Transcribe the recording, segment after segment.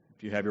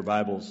If you have your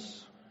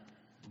Bibles,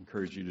 I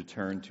encourage you to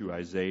turn to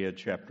Isaiah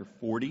chapter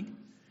 40,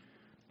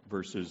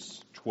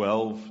 verses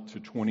 12 to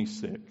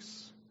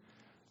 26.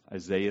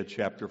 Isaiah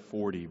chapter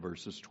 40,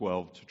 verses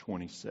 12 to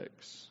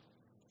 26.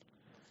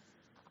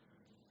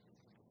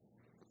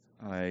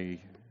 I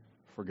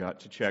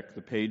forgot to check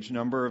the page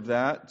number of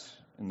that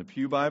in the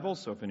Pew Bible,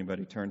 so if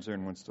anybody turns there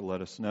and wants to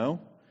let us know,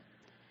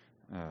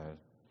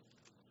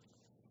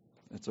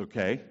 that's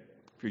okay.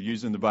 If you're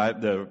using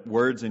the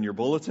words in your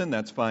bulletin,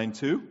 that's fine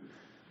too.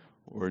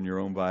 Or in your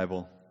own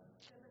Bible.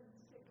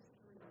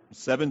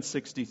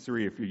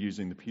 763 if you're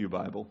using the Pew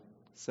Bible.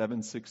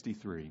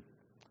 763.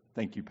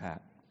 Thank you,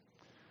 Pat.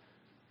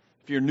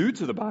 If you're new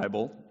to the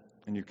Bible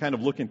and you're kind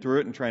of looking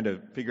through it and trying to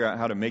figure out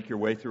how to make your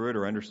way through it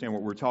or understand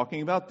what we're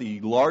talking about, the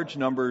large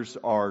numbers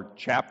are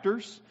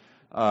chapters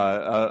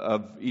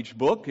of each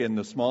book and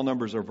the small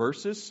numbers are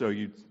verses. So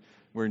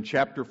we're in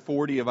chapter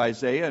 40 of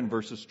Isaiah and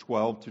verses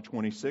 12 to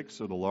 26.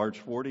 So the large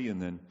 40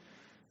 and then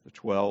the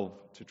 12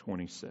 to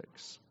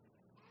 26.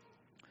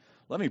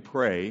 Let me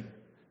pray,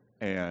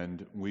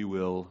 and we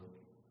will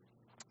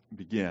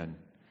begin.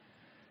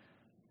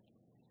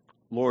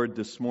 Lord,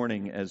 this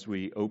morning as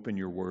we open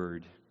your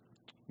word,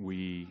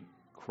 we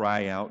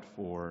cry out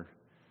for,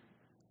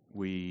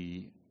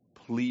 we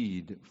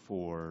plead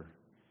for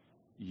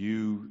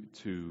you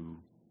to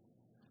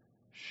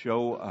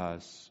show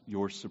us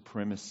your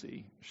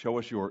supremacy, show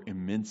us your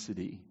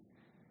immensity,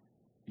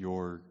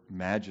 your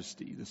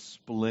majesty, the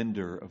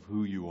splendor of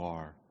who you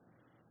are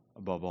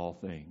above all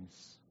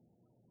things.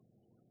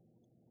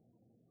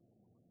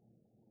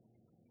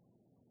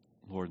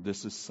 Lord,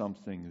 this is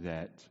something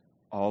that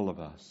all of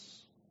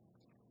us,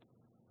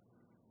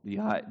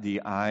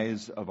 the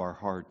eyes of our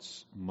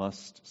hearts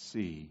must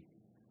see,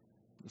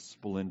 the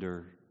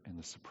splendor and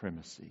the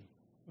supremacy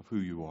of who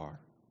you are.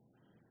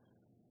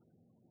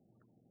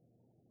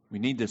 We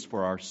need this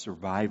for our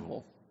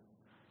survival.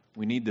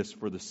 We need this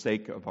for the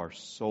sake of our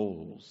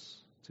souls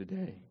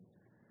today.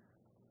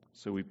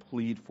 So we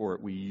plead for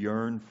it, we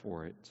yearn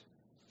for it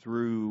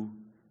through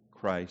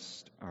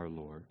Christ our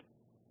Lord.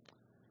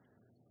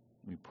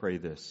 We pray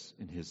this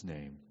in his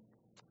name.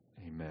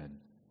 Amen.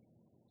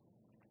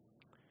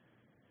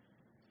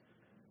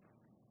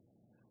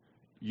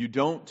 You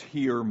don't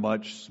hear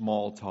much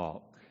small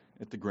talk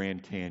at the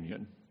Grand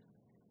Canyon.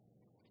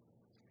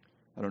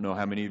 I don't know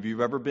how many of you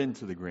have ever been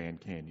to the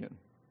Grand Canyon.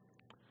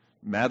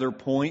 Mather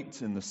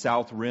Point in the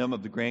south rim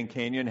of the Grand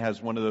Canyon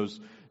has one of those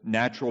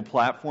natural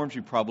platforms.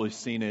 You've probably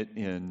seen it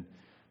in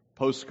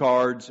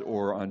postcards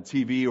or on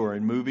TV or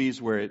in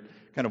movies where it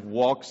kind of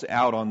walks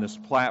out on this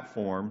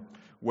platform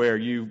where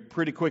you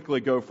pretty quickly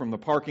go from the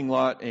parking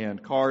lot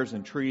and cars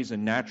and trees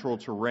and natural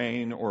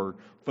terrain or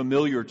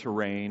familiar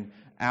terrain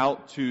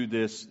out to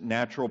this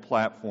natural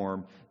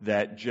platform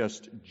that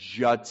just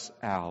juts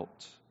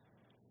out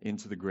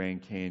into the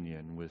Grand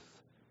Canyon with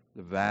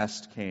the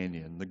vast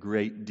canyon, the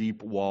great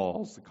deep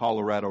walls, the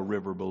Colorado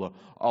River below,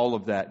 all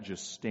of that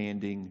just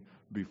standing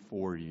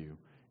before you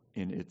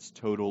in its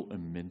total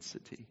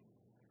immensity.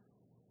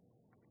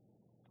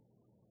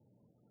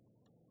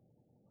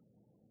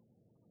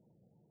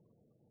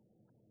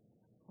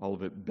 All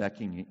of it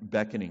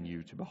beckoning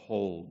you to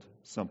behold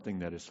something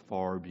that is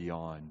far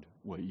beyond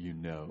what you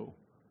know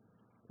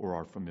or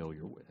are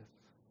familiar with.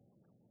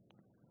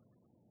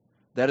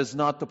 That is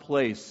not the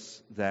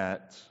place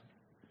that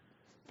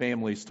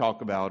families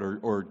talk about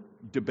or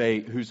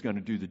debate who's going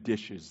to do the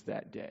dishes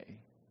that day.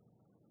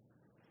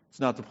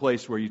 It's not the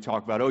place where you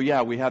talk about, oh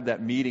yeah, we have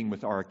that meeting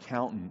with our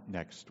accountant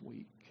next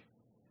week.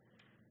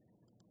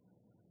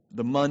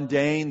 The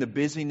mundane, the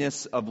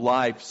busyness of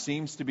life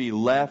seems to be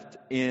left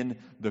in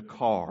the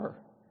car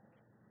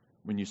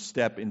when you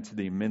step into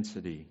the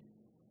immensity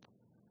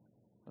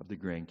of the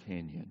Grand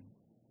Canyon.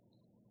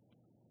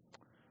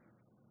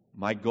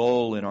 My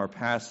goal in our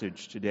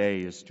passage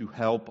today is to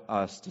help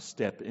us to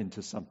step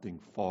into something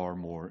far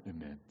more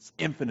immense,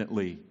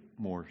 infinitely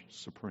more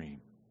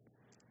supreme.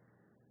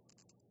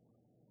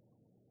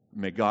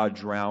 May God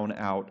drown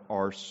out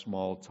our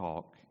small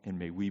talk, and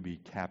may we be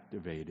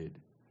captivated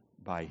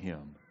by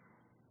Him.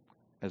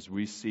 As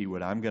we see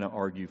what I'm going to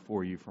argue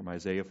for you from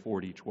Isaiah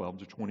 40, 12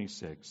 to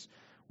 26,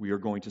 we are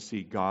going to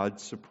see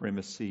God's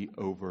supremacy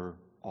over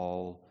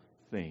all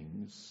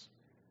things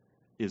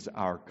is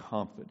our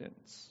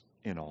confidence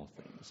in all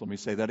things. Let me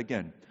say that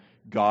again.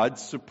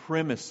 God's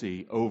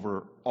supremacy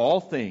over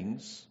all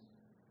things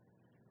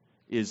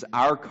is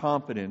our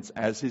confidence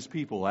as His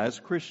people, as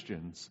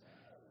Christians,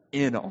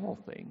 in all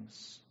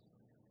things.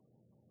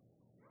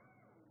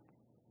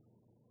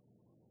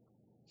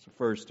 So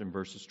first, in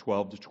verses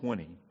 12 to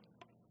 20,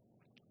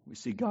 we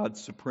see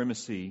God's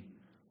supremacy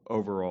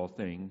over all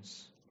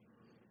things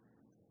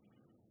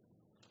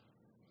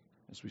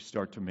as we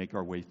start to make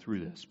our way through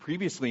this.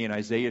 Previously in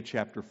Isaiah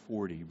chapter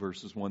 40,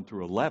 verses 1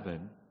 through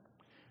 11,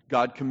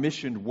 God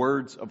commissioned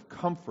words of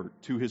comfort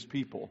to His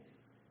people,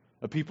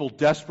 a people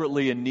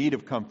desperately in need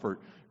of comfort,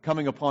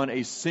 coming upon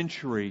a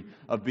century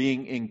of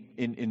being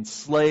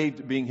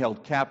enslaved, being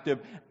held captive,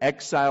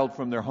 exiled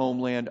from their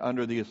homeland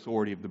under the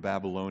authority of the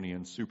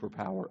Babylonian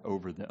superpower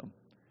over them.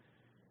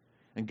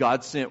 And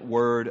God sent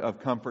word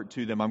of comfort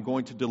to them. I'm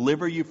going to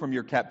deliver you from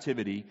your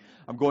captivity.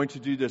 I'm going to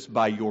do this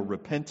by your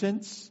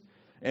repentance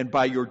and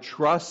by your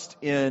trust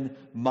in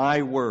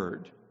my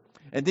word.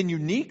 And then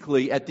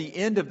uniquely, at the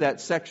end of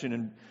that section,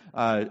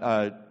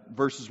 in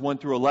verses 1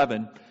 through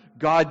 11,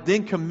 God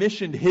then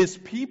commissioned His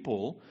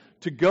people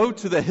to go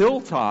to the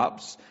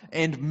hilltops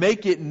and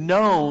make it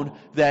known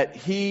that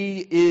He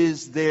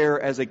is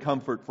there as a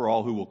comfort for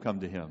all who will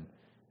come to Him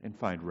and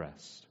find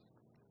rest.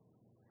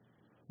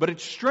 But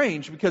it's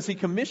strange because He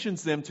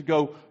commissions them to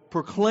go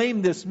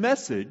proclaim this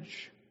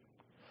message.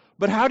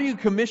 But how do you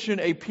commission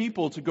a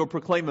people to go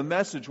proclaim a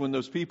message when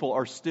those people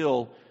are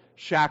still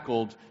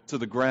shackled to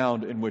the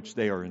ground in which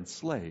they are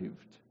enslaved?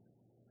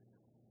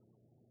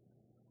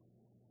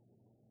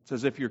 It's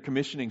as if you're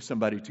commissioning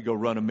somebody to go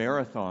run a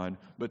marathon,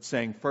 but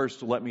saying,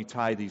 first, let me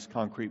tie these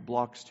concrete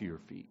blocks to your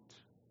feet.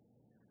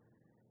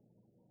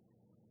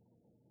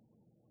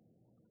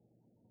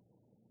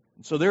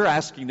 So they're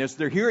asking this,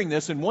 they're hearing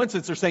this. In one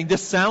sense, they're saying,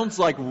 this sounds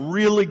like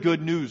really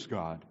good news,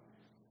 God.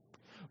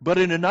 But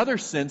in another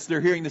sense,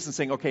 they're hearing this and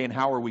saying, okay, and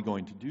how are we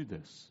going to do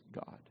this,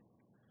 God?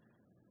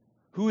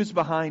 Who is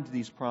behind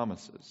these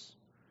promises?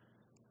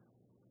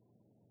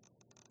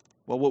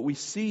 Well, what we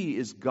see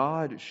is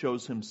God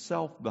shows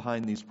Himself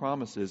behind these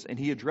promises, and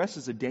He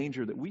addresses a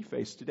danger that we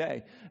face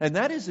today. And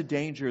that is a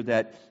danger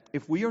that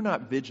if we are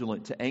not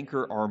vigilant to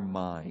anchor our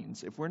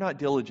minds, if we're not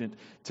diligent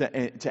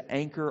to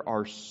anchor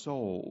our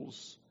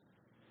souls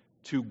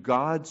to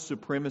God's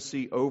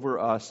supremacy over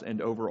us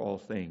and over all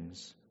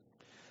things,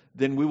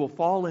 then we will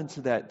fall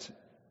into that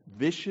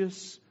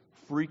vicious,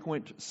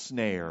 frequent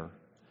snare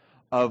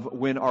of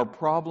when our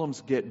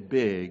problems get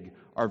big,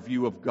 our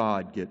view of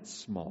God gets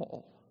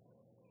small.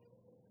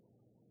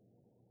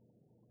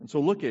 And so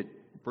look at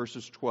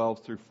verses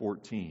 12 through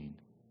 14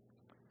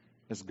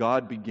 as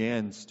God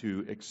begins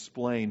to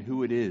explain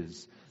who it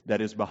is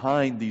that is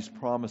behind these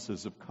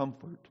promises of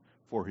comfort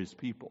for His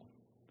people.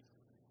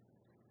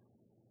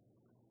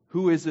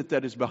 Who is it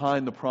that is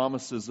behind the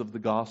promises of the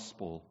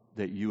gospel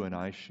that you and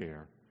I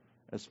share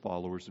as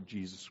followers of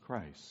Jesus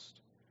Christ?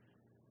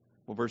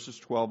 Well, verses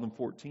 12 and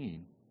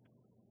 14,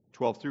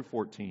 12 through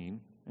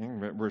 14,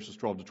 and verses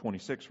 12 to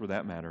 26 for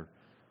that matter,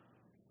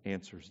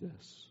 answers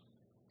this.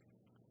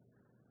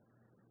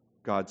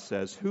 God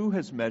says, who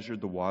has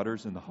measured the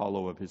waters in the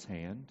hollow of His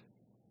hand,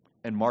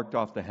 and marked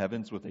off the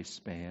heavens with a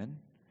span,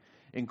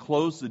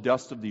 enclosed the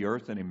dust of the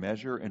earth in a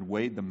measure, and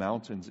weighed the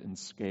mountains in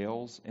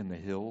scales and the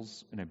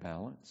hills in a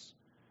balance?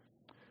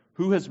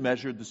 Who has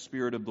measured the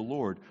Spirit of the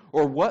Lord?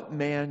 Or what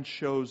man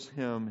shows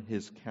Him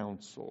His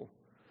counsel?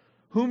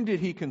 Whom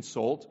did He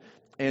consult,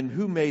 and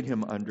who made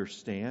Him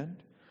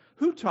understand?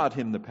 Who taught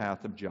Him the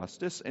path of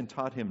justice, and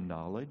taught Him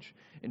knowledge,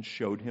 and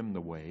showed Him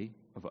the way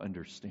of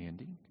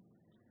understanding?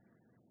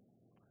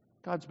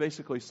 God's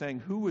basically saying,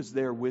 who was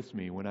there with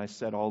me when I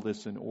set all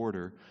this in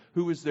order?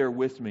 Who was there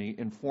with me,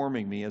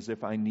 informing me as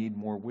if I need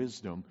more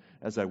wisdom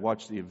as I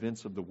watch the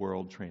events of the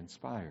world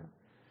transpire?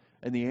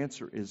 And the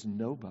answer is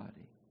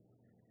nobody.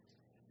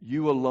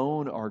 You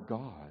alone are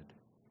God,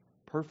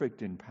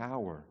 perfect in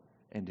power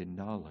and in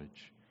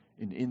knowledge,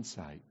 in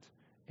insight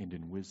and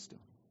in wisdom.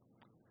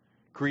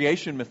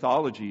 Creation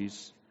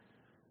mythologies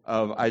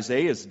of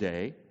Isaiah's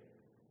day,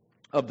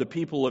 of the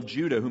people of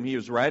Judah whom he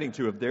was writing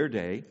to of their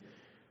day,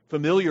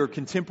 familiar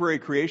contemporary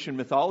creation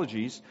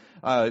mythologies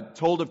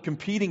told of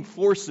competing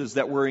forces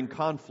that were in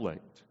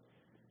conflict.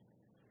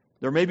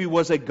 There maybe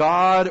was a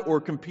god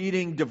or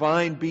competing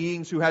divine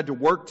beings who had to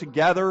work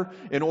together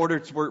in order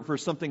for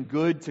something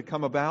good to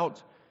come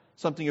about,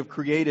 something of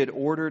created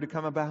order to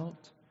come about.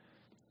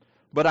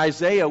 But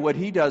Isaiah, what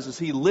he does is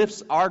he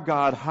lifts our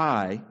God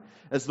high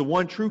as the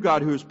one true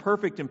God who is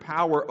perfect in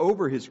power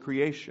over His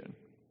creation.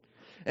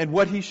 And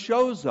what he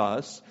shows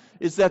us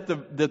is that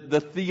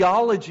the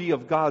theology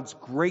of God's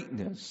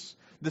greatness,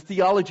 the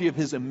theology of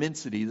His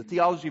immensity, the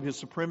theology of His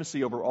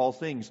supremacy over all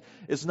things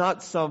is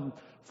not some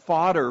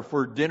fodder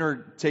for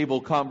dinner table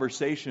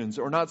conversations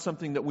or not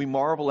something that we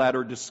marvel at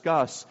or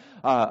discuss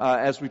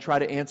as we try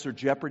to answer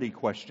Jeopardy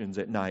questions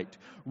at night.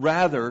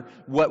 Rather,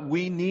 what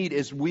we need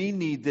is we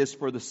need this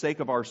for the sake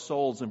of our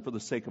souls and for the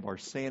sake of our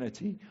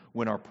sanity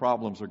when our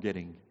problems are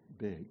getting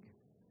big.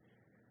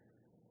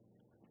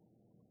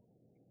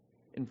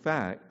 In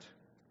fact,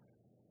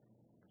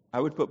 I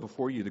would put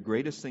before you the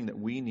greatest thing that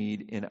we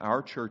need in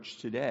our church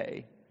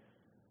today,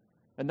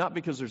 and not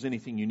because there's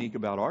anything unique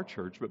about our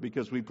church, but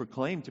because we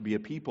proclaim to be a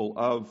people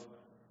of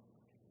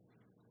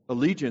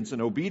allegiance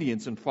and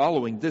obedience and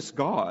following this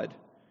God.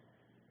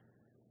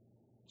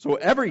 So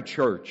every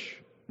church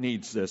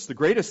needs this. The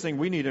greatest thing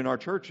we need in our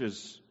church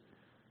is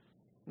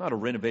not a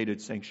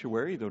renovated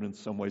sanctuary, though in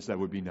some ways that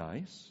would be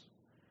nice.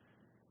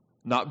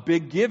 Not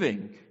big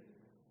giving,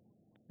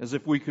 as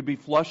if we could be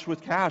flush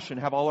with cash and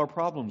have all our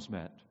problems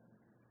met.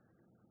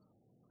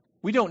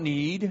 We don't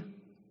need,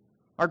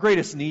 our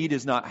greatest need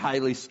is not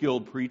highly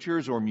skilled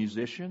preachers or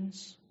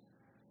musicians.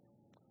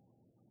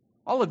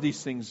 All of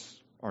these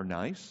things are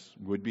nice,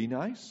 would be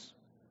nice.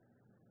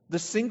 The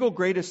single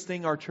greatest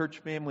thing our church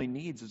family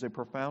needs is a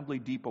profoundly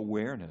deep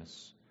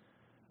awareness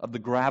of the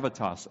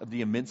gravitas, of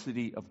the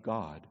immensity of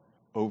God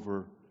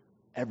over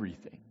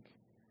everything.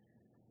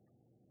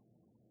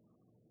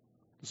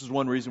 This is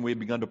one reason we have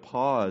begun to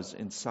pause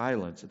in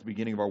silence at the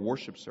beginning of our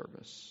worship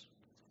service.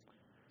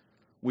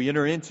 We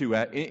enter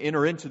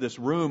into this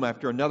room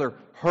after another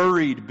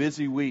hurried,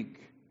 busy week.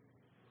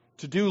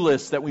 To-do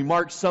lists that we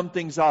marked some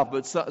things off,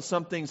 but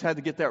some things had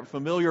to get that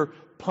familiar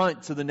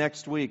punt to the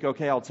next week.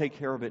 Okay, I'll take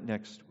care of it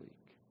next week.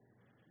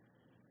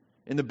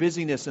 In the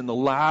busyness and the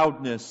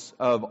loudness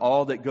of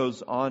all that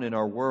goes on in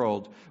our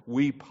world,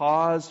 we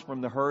pause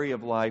from the hurry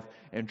of life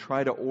and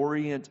try to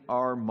orient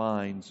our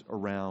minds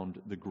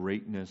around the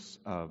greatness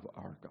of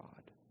our God.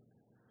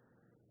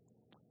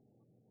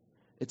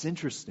 It's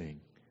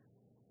interesting.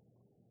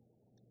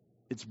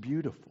 It's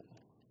beautiful.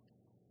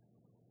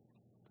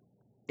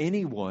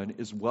 Anyone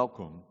is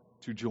welcome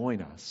to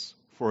join us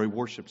for a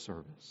worship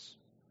service.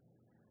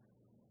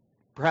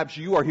 Perhaps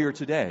you are here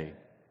today,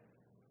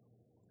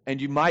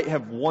 and you might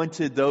have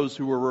wanted those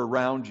who were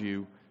around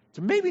you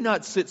to maybe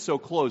not sit so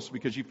close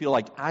because you feel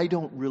like, I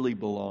don't really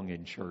belong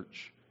in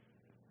church.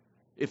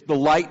 If the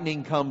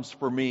lightning comes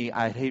for me,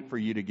 I'd hate for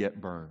you to get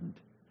burned.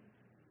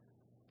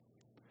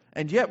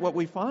 And yet what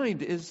we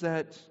find is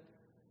that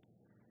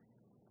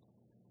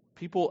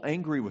people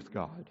angry with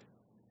God,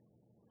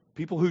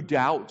 people who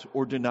doubt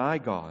or deny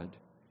God,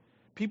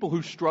 people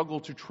who struggle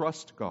to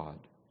trust God,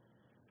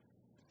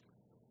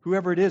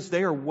 whoever it is,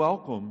 they are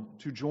welcome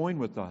to join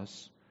with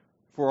us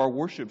for our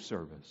worship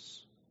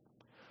service.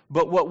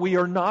 But what we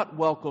are not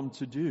welcome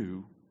to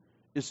do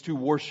is to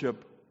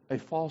worship a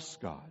false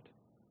God.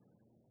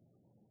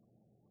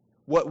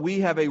 What we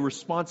have a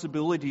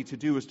responsibility to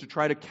do is to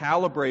try to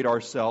calibrate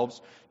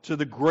ourselves to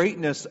the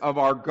greatness of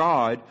our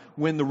God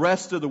when the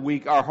rest of the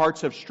week our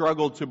hearts have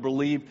struggled to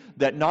believe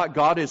that not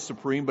God is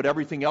supreme, but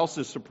everything else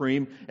is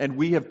supreme, and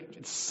we have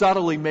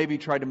subtly maybe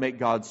tried to make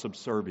God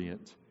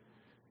subservient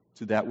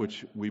to that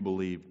which we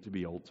believe to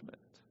be ultimate.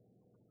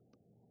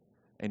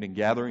 And in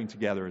gathering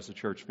together as a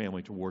church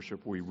family to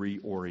worship, we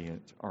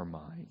reorient our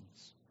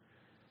minds.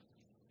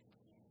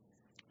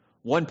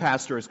 One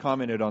pastor has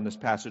commented on this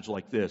passage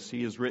like this.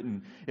 He has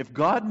written, if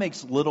God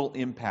makes little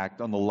impact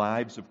on the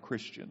lives of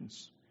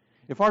Christians,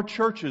 if our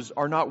churches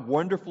are not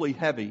wonderfully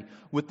heavy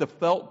with the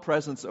felt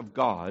presence of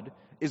God,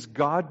 is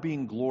God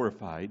being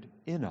glorified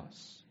in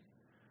us?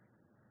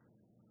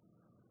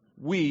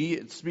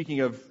 We,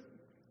 speaking of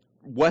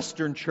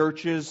Western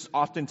churches,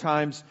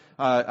 oftentimes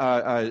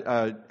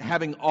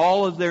having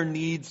all of their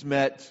needs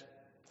met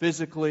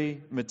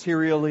physically,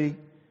 materially,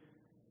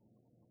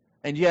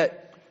 and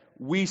yet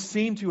we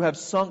seem to have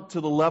sunk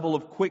to the level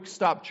of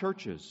quick-stop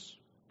churches,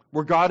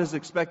 where God is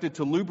expected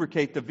to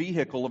lubricate the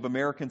vehicle of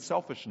American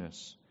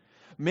selfishness.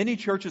 Many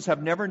churches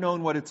have never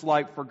known what it's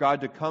like for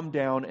God to come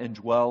down and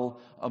dwell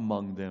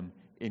among them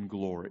in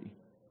glory.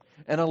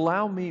 And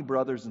allow me,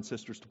 brothers and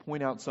sisters, to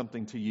point out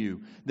something to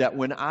you, that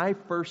when I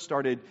first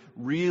started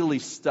really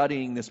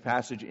studying this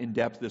passage in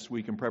depth this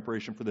week in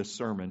preparation for this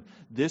sermon,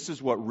 this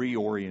is what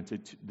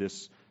reoriented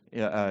this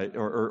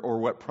or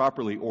what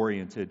properly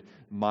oriented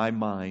my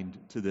mind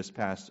to this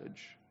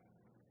passage.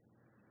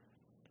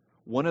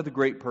 One of the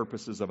great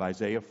purposes of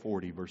Isaiah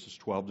 40, verses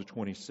 12 to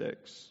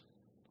 26,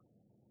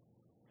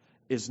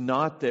 is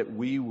not that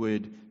we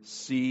would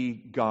see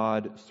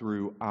God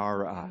through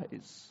our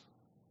eyes,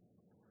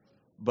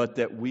 but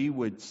that we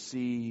would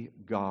see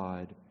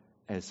God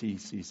as He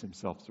sees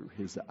Himself through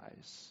His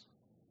eyes.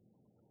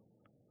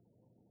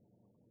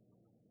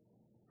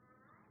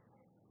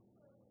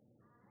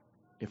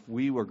 If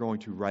we were going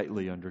to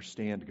rightly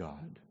understand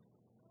God,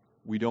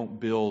 we don't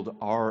build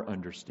our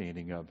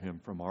understanding of Him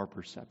from our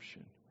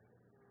perception.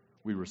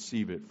 We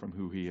receive it from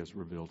who He has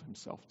revealed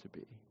Himself to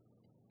be.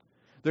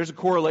 There's a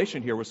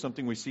correlation here with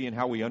something we see in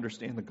how we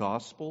understand the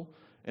gospel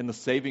and the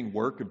saving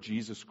work of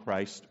Jesus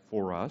Christ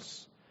for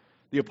us.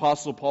 The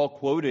Apostle Paul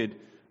quoted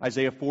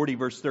Isaiah 40,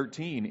 verse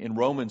 13, in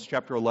Romans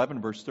chapter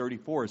 11, verse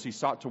 34, as he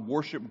sought to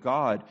worship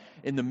God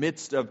in the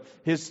midst of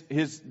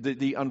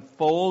the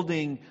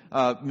unfolding,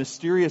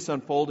 mysterious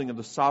unfolding of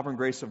the sovereign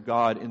grace of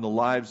God in the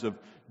lives of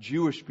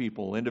Jewish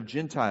people and of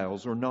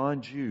Gentiles or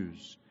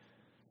non-Jews.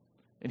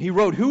 And he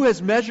wrote, who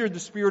has measured the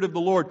Spirit of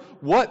the Lord?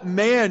 What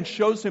man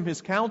shows him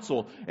his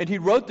counsel? And he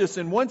wrote this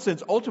in one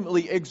sense,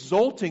 ultimately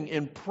exulting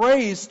in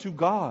praise to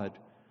God.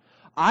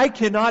 I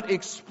cannot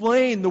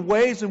explain the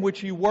ways in which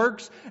He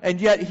works, and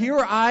yet here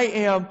I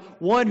am,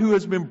 one who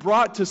has been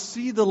brought to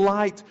see the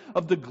light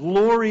of the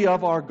glory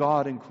of our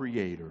God and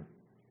Creator.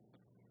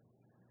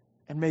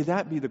 And may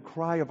that be the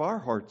cry of our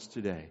hearts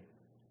today.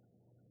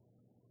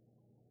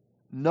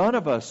 None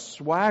of us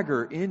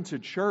swagger into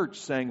church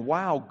saying,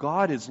 wow,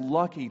 God is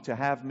lucky to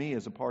have me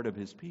as a part of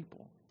His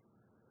people.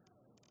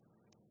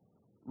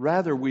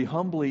 Rather, we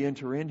humbly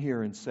enter in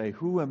here and say,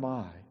 who am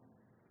I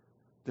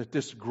that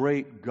this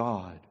great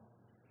God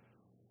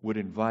would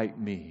invite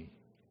me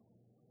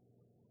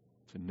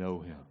to know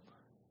Him?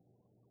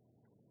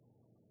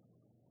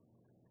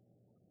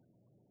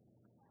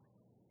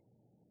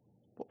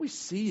 What we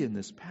see in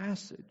this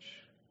passage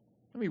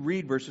Let me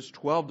read verses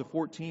 12 to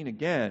 14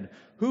 again.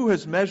 Who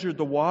has measured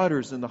the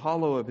waters in the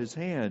hollow of his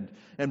hand,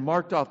 and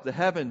marked off the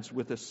heavens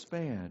with a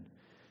span?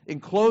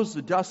 Enclosed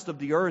the dust of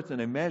the earth in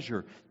a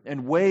measure,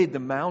 and weighed the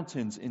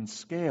mountains in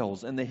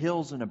scales, and the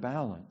hills in a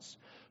balance?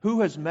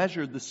 Who has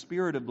measured the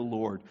Spirit of the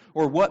Lord,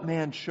 or what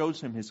man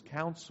shows him his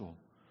counsel?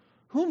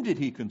 Whom did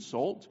he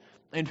consult,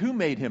 and who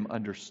made him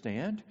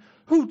understand?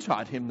 Who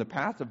taught him the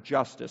path of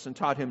justice, and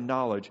taught him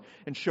knowledge,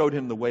 and showed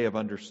him the way of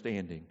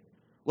understanding?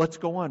 Let's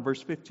go on,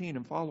 verse 15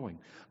 and following.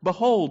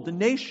 Behold, the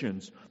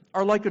nations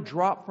are like a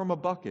drop from a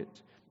bucket,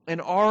 and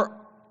are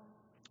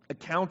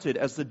accounted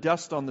as the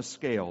dust on the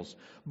scales.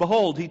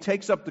 Behold, he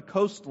takes up the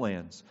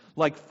coastlands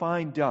like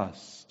fine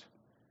dust.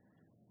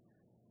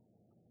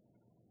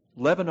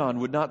 Lebanon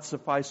would not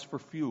suffice for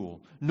fuel,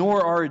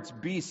 nor are its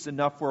beasts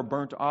enough for a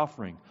burnt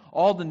offering.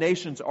 All the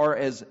nations are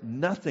as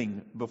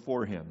nothing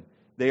before him.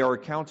 They are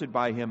accounted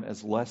by him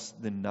as less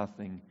than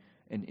nothing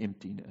and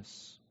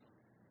emptiness.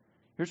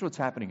 Here's what's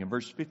happening in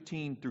verse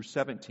 15 through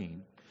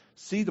 17.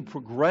 See the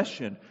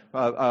progression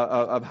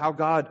of how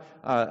God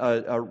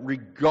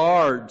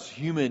regards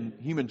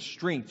human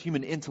strength,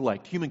 human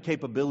intellect, human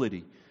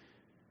capability.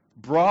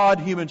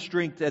 Broad human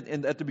strength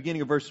at the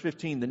beginning of verse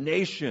 15. The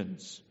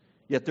nations,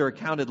 yet they're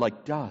accounted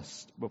like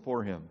dust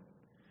before him.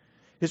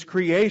 His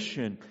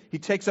creation, he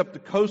takes up the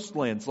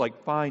coastlands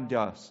like fine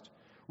dust.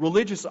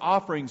 Religious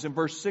offerings in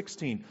verse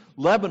 16.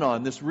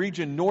 Lebanon, this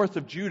region north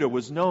of Judah,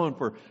 was known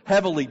for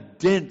heavily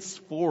dense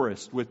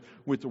forest with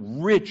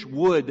rich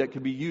wood that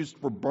could be used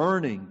for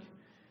burning.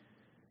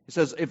 It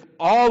says, if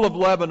all of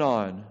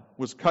Lebanon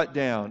was cut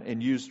down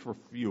and used for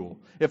fuel,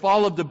 if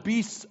all of the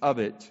beasts of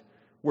it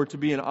were to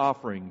be an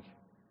offering,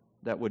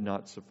 that would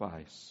not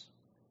suffice.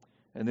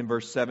 And then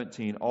verse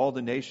 17, all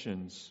the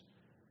nations,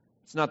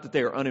 it's not that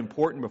they are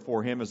unimportant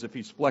before him as if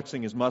he's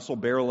flexing his muscle,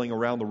 barreling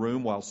around the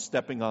room while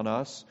stepping on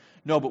us.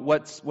 No, but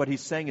what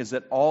he's saying is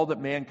that all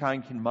that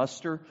mankind can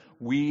muster,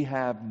 we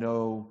have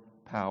no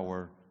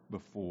power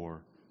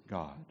before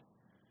God.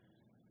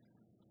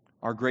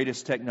 Our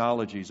greatest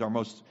technologies, our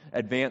most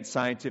advanced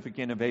scientific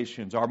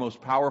innovations, our most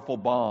powerful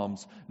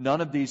bombs, none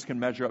of these can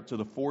measure up to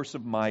the force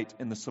of might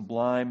and the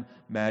sublime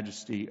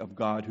majesty of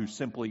God, who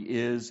simply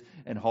is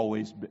and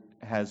always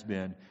has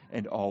been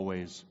and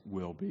always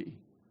will be.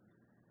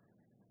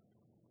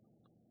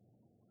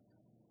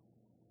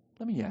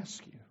 Let me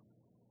ask you,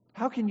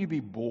 how can you be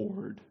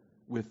bored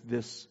with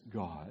this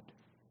God?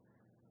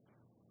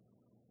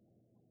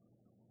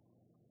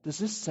 Does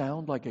this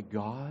sound like a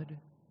God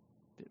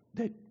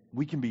that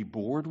we can be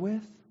bored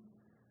with?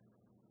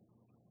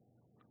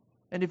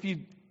 And if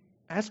you,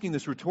 asking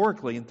this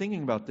rhetorically and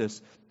thinking about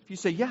this, if you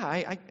say, yeah,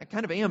 I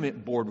kind of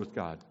am bored with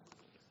God.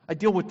 I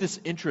deal with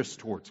disinterest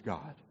towards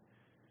God.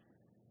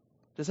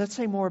 Does that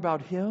say more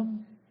about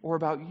him or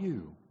about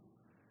you?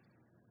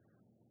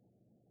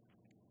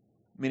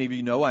 Many of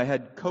you know I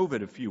had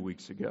COVID a few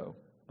weeks ago.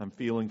 I'm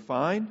feeling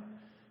fine.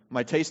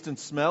 My taste and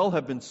smell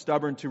have been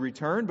stubborn to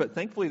return, but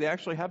thankfully they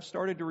actually have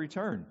started to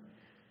return.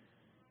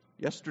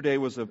 Yesterday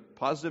was a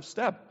positive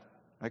step.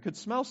 I could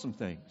smell some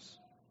things.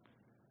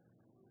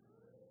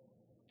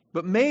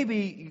 But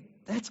maybe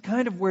that's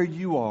kind of where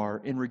you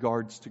are in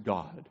regards to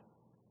God.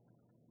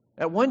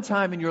 At one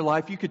time in your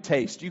life, you could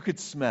taste, you could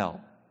smell.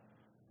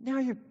 Now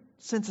your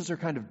senses are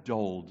kind of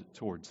dulled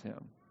towards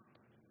him.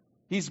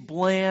 He's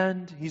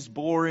bland, he's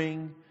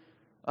boring,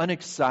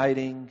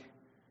 unexciting.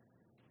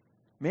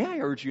 May I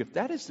urge you, if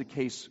that is the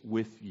case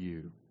with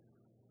you,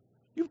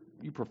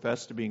 you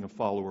profess to being a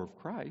follower of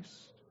Christ.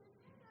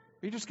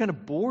 You're just kind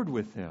of bored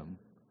with him.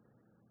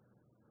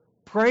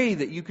 Pray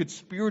that you could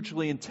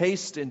spiritually and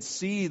taste and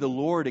see the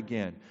Lord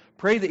again.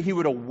 Pray that he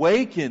would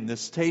awaken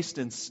this taste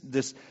and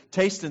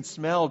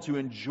smell to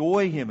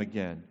enjoy him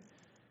again.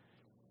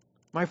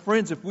 My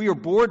friends, if we are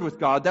bored with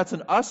God, that's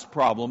an us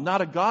problem,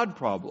 not a God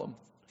problem.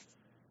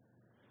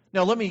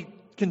 Now let me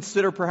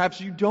consider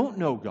perhaps you don't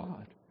know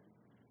God.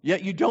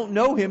 Yet you don't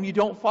know him, you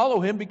don't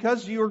follow him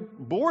because you're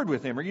bored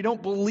with him, or you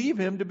don't believe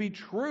him to be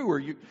true, or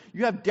you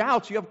have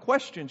doubts, you have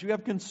questions, you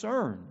have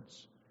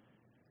concerns.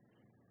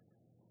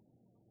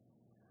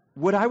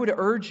 What I would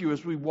urge you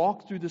as we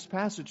walk through this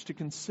passage to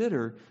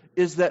consider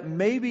is that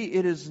maybe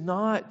it is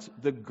not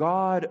the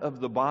God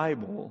of the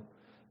Bible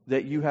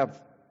that you have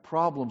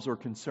problems or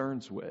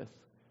concerns with,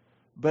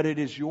 but it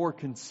is your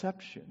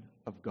conception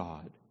of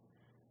God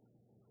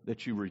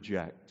that you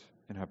reject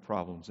and have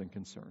problems and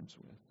concerns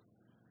with.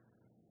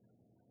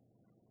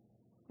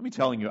 Let me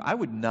tell you, I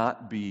would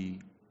not be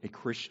a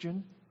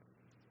Christian.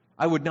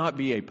 I would not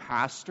be a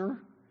pastor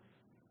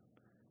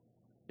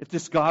if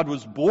this God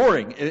was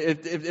boring.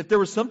 If there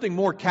was something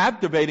more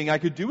captivating I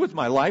could do with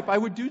my life, I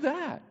would do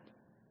that.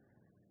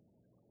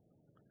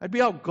 I'd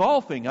be out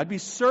golfing, I'd be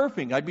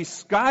surfing, I'd be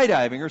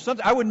skydiving or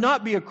something. I would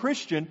not be a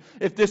Christian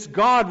if this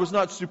God was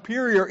not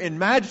superior in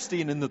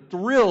majesty and in the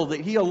thrill that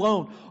he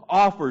alone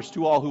offers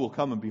to all who will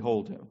come and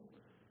behold him.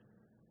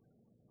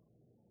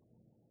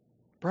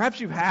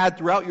 Perhaps you've had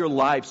throughout your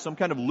life some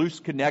kind of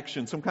loose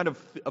connection, some kind of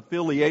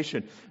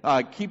affiliation,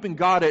 keeping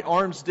God at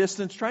arm's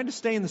distance, trying to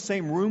stay in the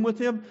same room with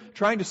Him,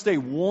 trying to stay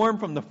warm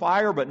from the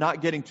fire but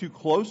not getting too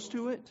close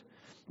to it.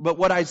 But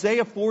what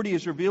Isaiah 40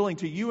 is revealing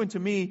to you and to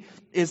me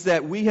is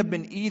that we have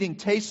been eating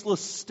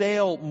tasteless,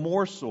 stale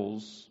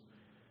morsels,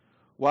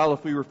 while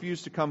if we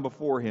refuse to come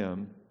before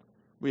Him,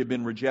 we have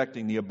been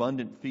rejecting the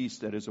abundant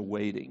feast that is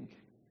awaiting.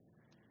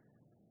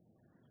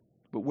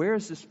 But where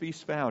is this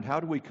feast found? How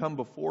do we come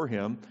before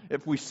Him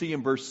if we see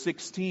in verse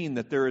 16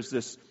 that there is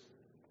this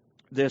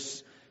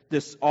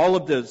all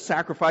of the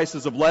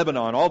sacrifices of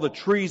Lebanon, all the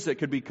trees that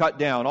could be cut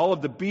down, all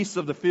of the beasts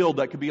of the field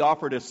that could be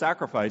offered as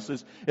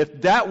sacrifices?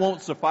 If that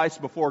won't suffice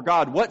before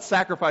God, what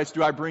sacrifice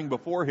do I bring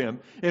before Him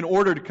in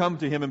order to come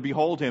to Him and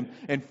behold Him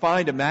and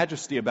find a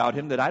majesty about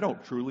Him that I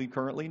don't truly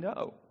currently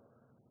know?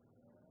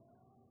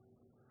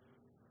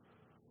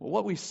 Well,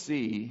 what we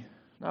see,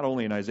 not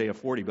only in Isaiah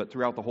 40, but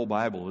throughout the whole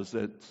Bible, is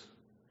that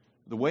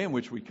the way in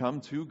which we come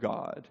to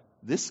God,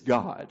 this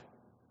God,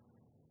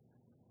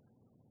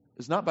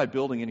 is not by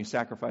building any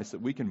sacrifice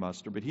that we can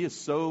muster, but He is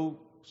so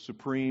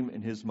supreme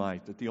in His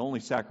might that the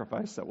only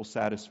sacrifice that will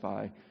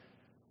satisfy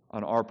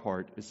on our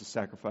part is the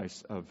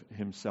sacrifice of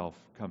Himself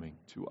coming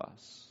to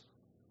us.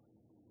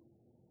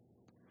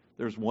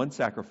 There's one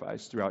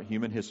sacrifice throughout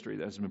human history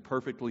that has been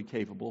perfectly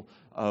capable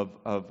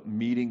of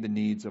meeting the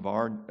needs of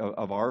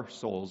our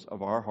souls,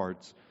 of our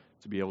hearts,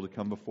 to be able to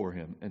come before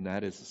Him, and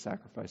that is the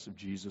sacrifice of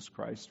Jesus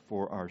Christ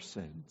for our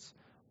sins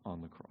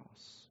on the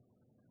cross.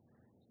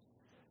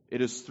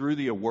 It is through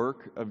the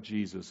work of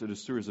Jesus, it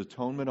is through His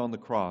atonement on the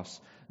cross,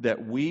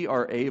 that we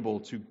are able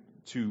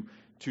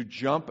to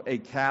jump a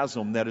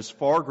chasm that is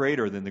far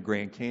greater than the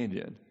Grand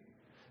Canyon.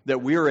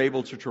 That we are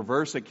able to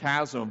traverse a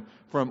chasm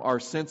from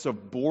our sense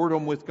of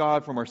boredom with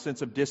God, from our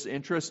sense of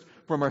disinterest,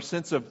 from our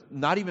sense of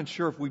not even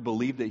sure if we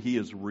believe that He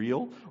is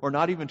real, or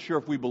not even sure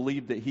if we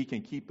believe that He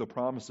can keep the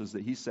promises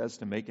that He says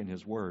to make in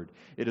His Word.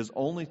 It is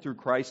only through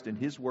Christ and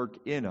His work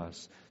in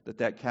us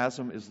that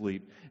chasm is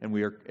leaped, and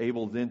we are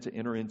able then to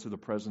enter into the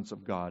presence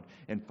of God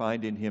and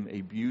find in Him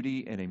a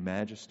beauty and a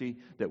majesty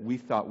that we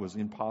thought was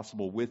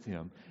impossible with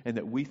Him, and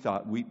that we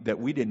thought that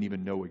we didn't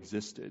even know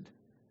existed,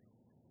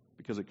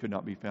 because it could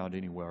not be found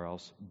anywhere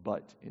else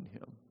but in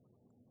Him.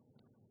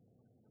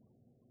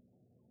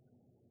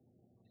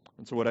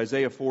 And so what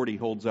Isaiah 40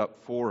 holds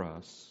up for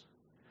us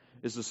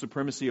is the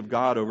supremacy of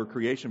God over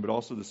creation, but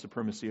also the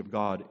supremacy of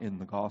God in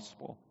the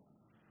gospel.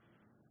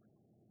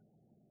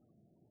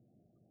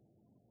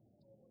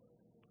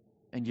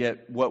 And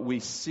yet what we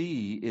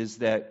see is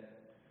that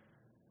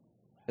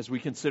as we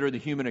consider the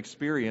human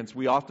experience,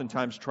 we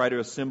oftentimes try to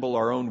assemble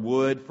our own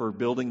wood for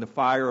building the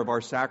fire of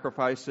our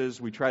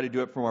sacrifices. We try to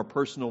do it from our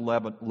personal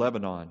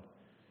Lebanon.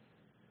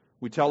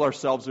 We tell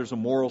ourselves there's a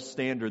moral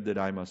standard that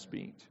I must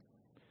meet.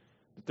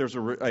 That there's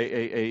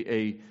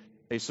a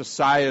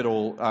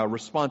societal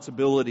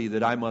responsibility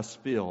that I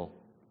must fill.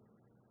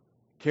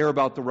 Care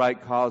about the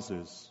right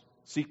causes.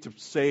 Seek to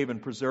save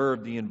and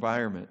preserve the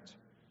environment.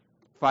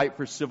 Fight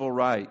for civil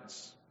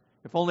rights.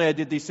 If only I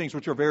did these things,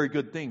 which are very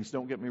good things,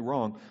 don't get me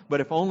wrong.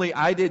 But if only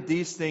I did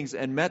these things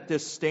and met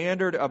this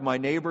standard of my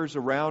neighbors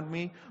around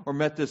me, or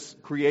met this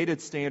created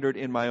standard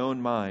in my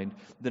own mind,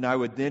 then I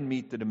would then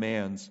meet the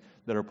demands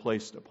that are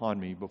placed upon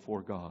me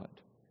before God.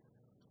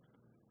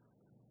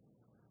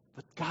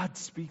 But God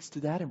speaks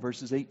to that in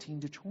verses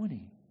 18 to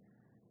 20.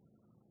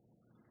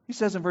 He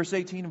says in verse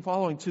 18 and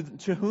following,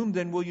 to whom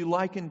then will you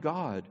liken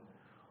God?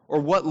 Or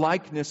what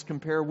likeness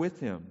compare with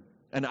Him?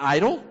 An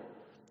idol?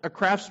 A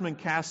craftsman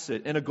casts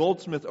it, and a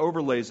goldsmith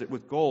overlays it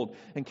with gold,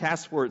 and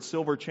casts for it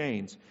silver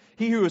chains.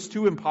 He who is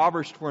too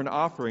impoverished for an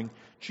offering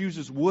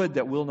chooses wood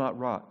that will not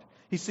rot.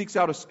 He seeks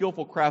out a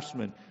skillful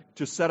craftsman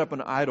to set up an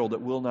idol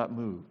that will not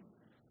move.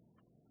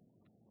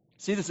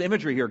 See this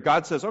imagery here.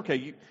 God says,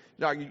 okay,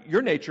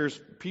 your nature is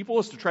people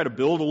is to try to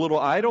build a little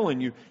idol,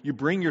 and you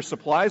bring your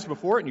supplies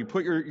before it, and you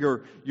put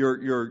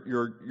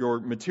your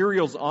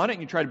materials on it,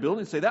 and you try to build it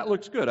and say, that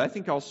looks good. I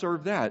think I'll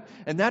serve that.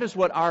 And that is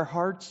what our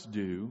hearts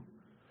do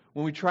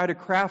when we try to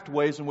craft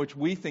ways in which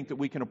we think that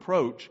we can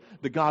approach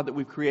the God that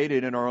we've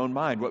created in our own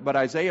mind. What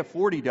Isaiah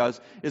 40 does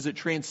is it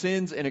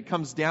transcends and it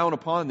comes down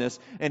upon this,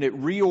 and it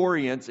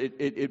reorients,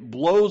 it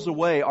blows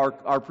away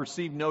our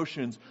perceived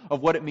notions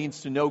of what it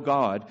means to know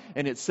God.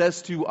 And it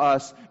says to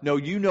us, no,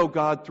 you know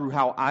God through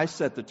how I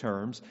set the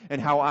terms and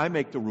how I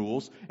make the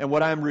rules. And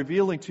what I'm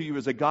revealing to you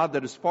is a God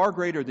that is far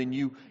greater than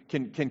you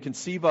can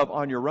conceive of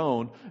on your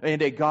own,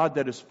 and a God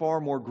that is far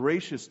more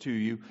gracious to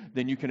you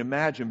than you can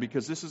imagine,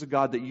 because this is a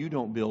God that you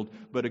don't build,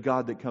 but a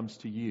God that comes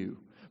to you.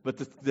 But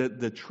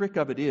the trick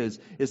of it is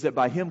that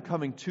by Him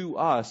coming to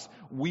us,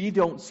 we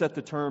don't set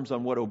the terms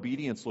on what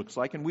obedience looks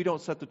like, and we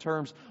don't set the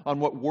terms on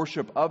what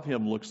worship of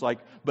Him looks like,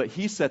 but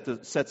He sets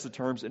the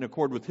terms in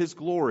accord with His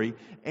glory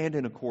and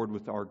in accord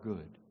with our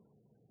good.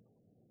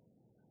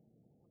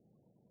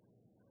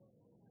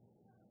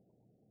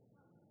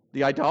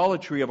 The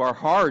idolatry of our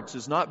hearts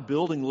is not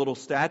building little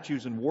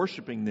statues and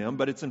worshiping them,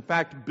 but it's in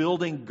fact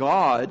building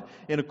God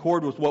in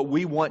accord with what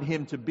we want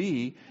Him to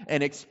be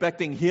and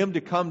expecting Him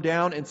to come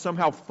down and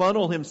somehow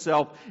funnel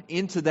Himself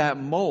into that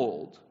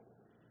mold.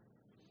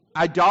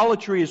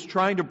 Idolatry is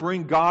trying to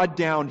bring God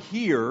down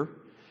here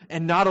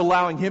and not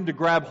allowing Him to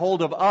grab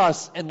hold of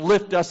us and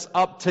lift us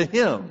up to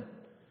Him,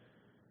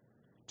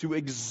 to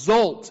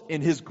exult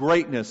in His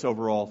greatness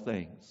over all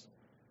things.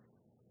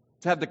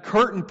 To have the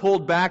curtain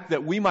pulled back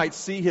that we might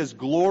see His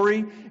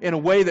glory in a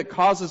way that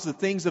causes the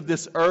things of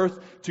this earth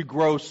to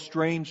grow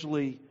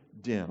strangely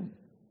dim.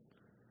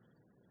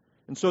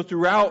 And so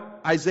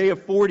throughout Isaiah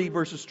 40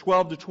 verses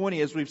 12 to 20,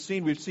 as we've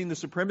seen the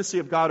supremacy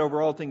of God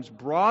over all things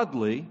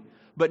broadly,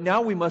 but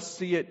now we must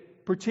see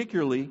it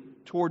particularly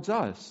towards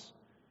us.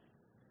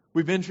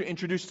 We've been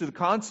introduced to the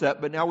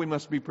concept, but now we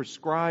must be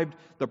prescribed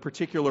the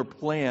particular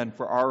plan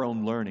for our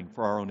own learning,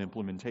 for our own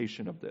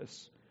implementation of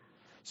this.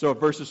 So if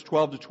verses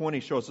 12 to 20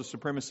 show us the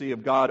supremacy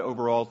of God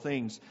over all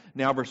things,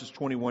 now verses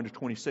 21 to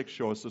 26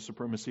 show us the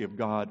supremacy of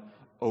God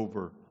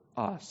over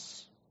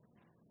us.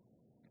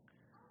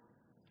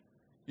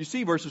 You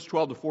see verses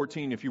 12 to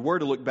 14, if you were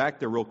to look back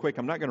there real quick,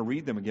 I'm not going to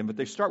read them again, but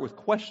they start with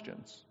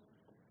questions.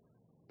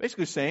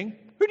 Basically saying,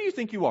 who do you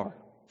think you are?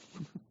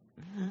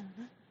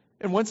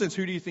 In one sense,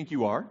 who do you think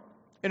you are?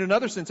 In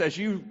another sense, as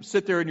you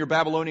sit there in your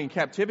Babylonian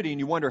captivity and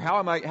you wonder,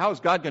 how is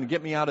God going to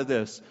get me out of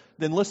this?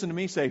 Then listen to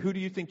me say, who do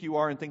you think you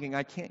are? And thinking,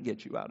 I can't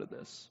get you out of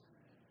this.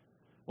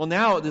 Well,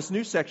 now this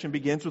new section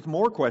begins with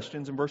more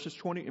questions in verse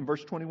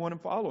 21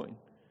 and following.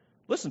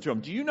 Listen to them.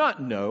 Do you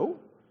not know?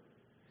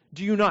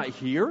 Do you not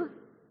hear?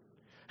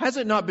 Has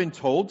it not been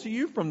told to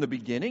you from the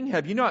beginning?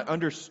 Have you not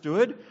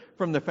understood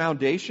from the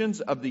foundations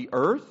of the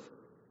earth?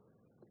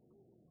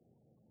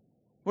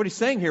 What he's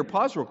saying here,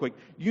 pause real quick.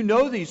 You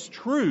know these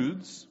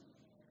truths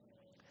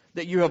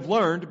that you have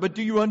learned, but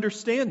do you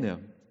understand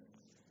them?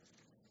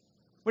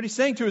 What he's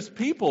saying to his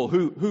people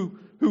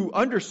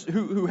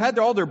who had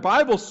all their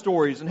Bible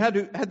stories and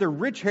had their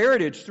rich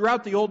heritage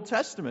throughout the Old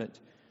Testament,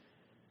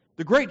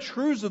 the great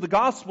truths of the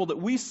gospel that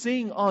we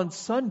sing on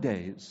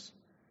Sundays,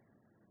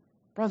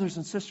 brothers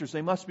and sisters,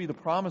 they must be the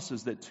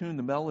promises that tune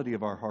the melody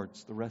of our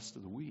hearts the rest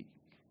of the week.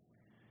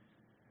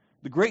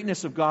 The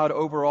greatness of God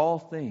over all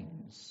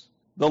things,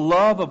 the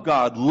love of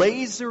God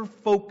laser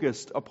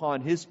focused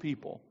upon His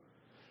people.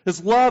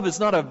 His love is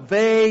not a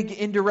vague,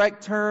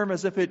 indirect term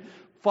as if it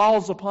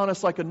falls upon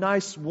us like a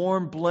nice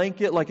warm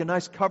blanket, like a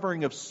nice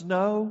covering of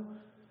snow.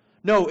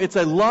 No, it's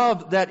a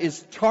love that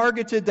is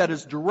targeted, that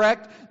is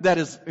direct, that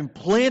is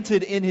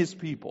implanted in His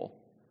people.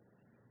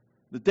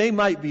 That they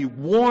might be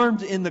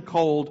warmed in the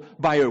cold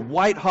by a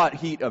white-hot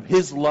heat of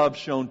His love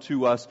shown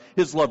to us,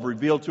 His love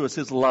revealed to us,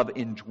 His love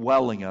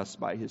indwelling us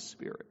by His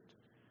Spirit.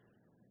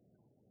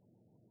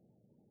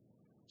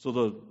 So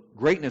the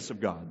greatness of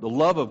God, the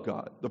love of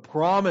God, the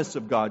promise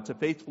of God to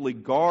faithfully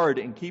guard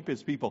and keep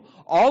His people,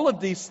 all of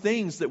these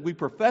things that we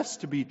profess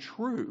to be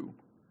true,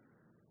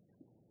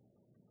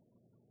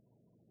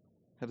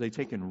 have they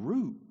taken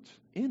root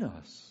in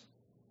us?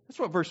 That's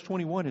what verse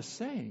 21 is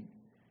saying.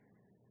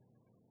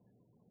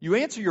 You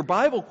answer your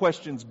Bible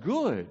questions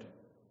good,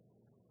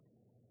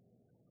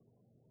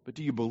 but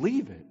do you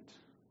believe it?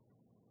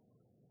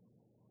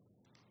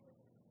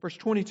 Verse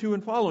 22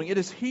 and following, it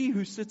is He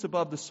who sits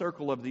above the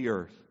circle of the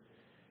earth,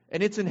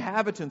 and its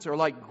inhabitants are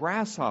like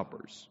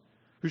grasshoppers,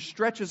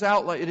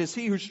 it is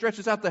He who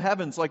stretches out the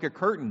heavens like a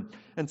curtain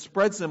and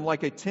spreads them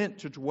like a tent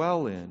to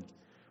dwell in,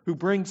 who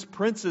brings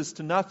princes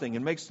to nothing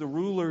and makes the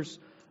rulers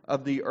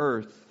of the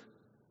earth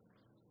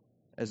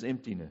as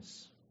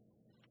emptiness.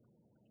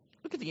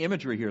 Look at the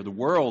imagery here, the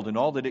world and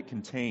all that it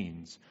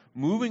contains,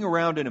 moving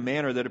around in a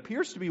manner that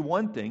appears to be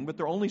one thing, but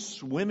they're only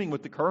swimming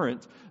with the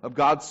current of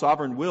God's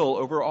sovereign will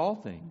over all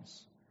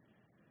things.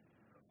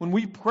 When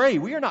we pray,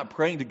 we are not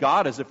praying to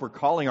God as if we're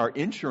calling our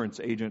insurance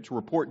agent to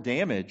report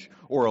damage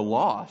or a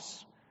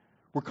loss.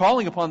 We're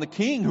calling upon the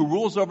King who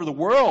rules over the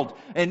world,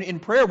 and in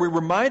prayer we're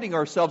reminding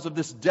ourselves of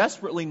this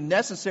desperately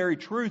necessary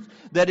truth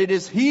that it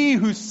is He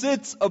who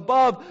sits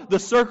above the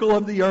circle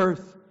of the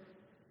earth.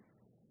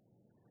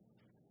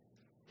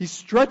 He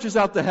stretches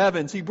out the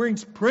heavens. He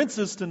brings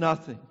princes to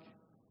nothing.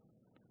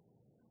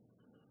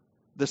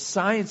 The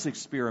science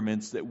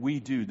experiments that we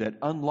do that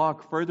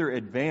unlock further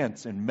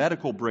advance in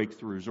medical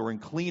breakthroughs or in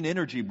clean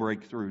energy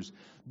breakthroughs,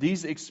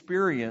 these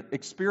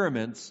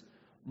experiments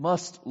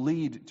must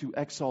lead to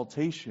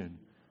exaltation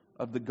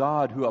of the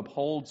God who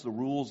upholds the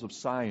rules of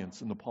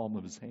science in the palm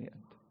of His hand.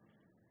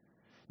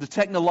 The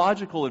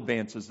technological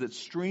advances that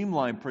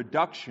streamline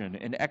production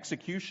and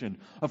execution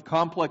of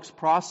complex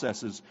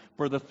processes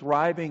for the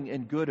thriving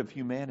and good of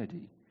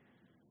humanity.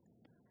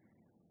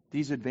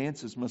 These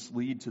advances must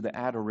lead to the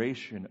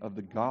adoration of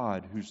the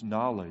God whose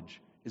knowledge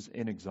is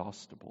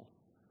inexhaustible.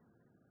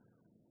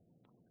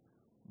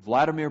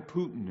 Vladimir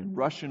Putin and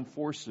Russian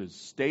forces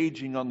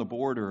staging on the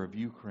border of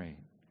Ukraine.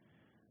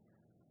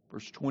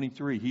 Verse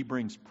 23, He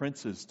brings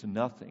princes to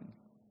nothing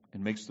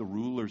and makes the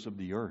rulers of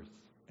the earth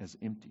as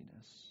emptiness.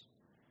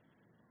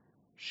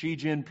 Xi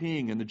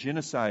Jinping and the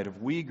genocide of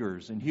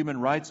Uyghurs and human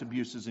rights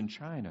abuses in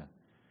China.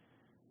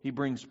 He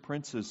brings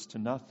princes to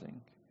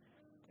nothing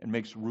and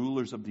makes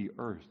rulers of the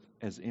earth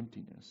as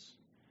emptiness.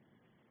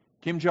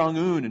 Kim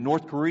Jong-un in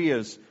North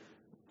Korea's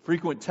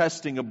frequent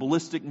testing of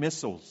ballistic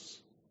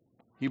missiles.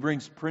 He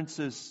brings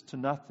princes to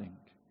nothing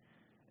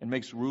and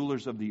makes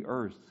rulers of the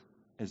earth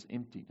as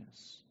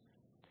emptiness.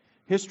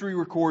 History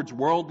records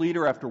world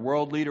leader after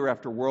world leader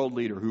after world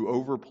leader who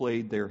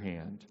overplayed their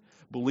hand,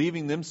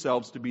 believing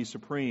themselves to be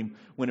supreme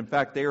when in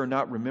fact they are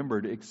not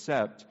remembered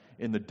except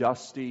in the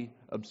dusty,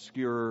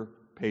 obscure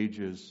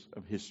pages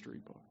of history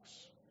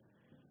books.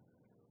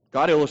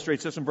 God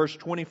illustrates this in verse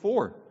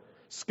 24.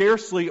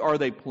 Scarcely are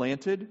they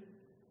planted,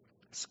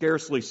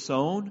 scarcely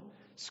sown,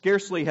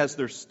 scarcely has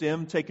their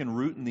stem taken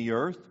root in the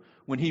earth,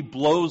 when He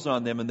blows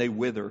on them and they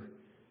wither,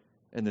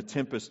 and the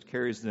tempest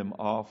carries them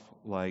off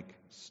like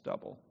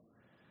stubble.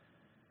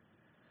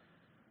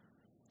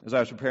 As I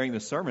was preparing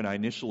this sermon, I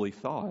initially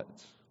thought,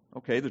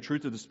 okay, the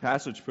truth of this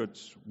passage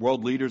puts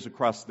world leaders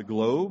across the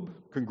globe,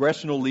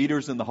 congressional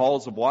leaders in the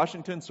halls of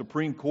Washington,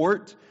 Supreme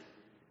Court,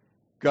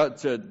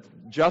 to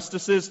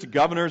justices to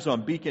governors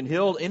on Beacon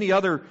Hill, any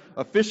other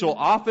official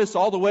office,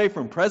 all the way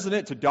from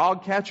president to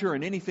dog catcher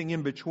and anything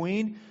in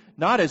between,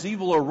 not as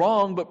evil or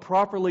wrong, but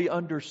properly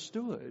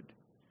understood.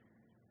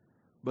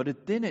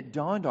 But then it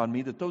dawned on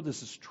me that though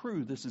this is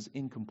true, this is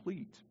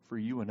incomplete for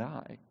you and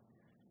I.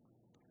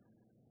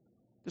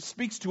 This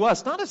speaks to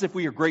us not as if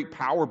we are great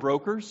power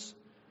brokers,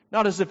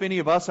 not as if any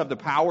of us have the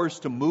powers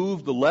to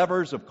move the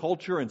levers of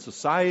culture and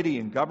society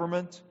and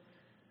government.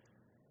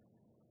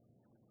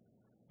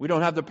 We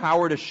don't have the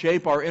power to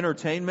shape our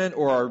entertainment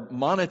or our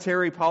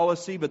monetary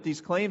policy, but these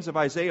claims of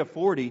Isaiah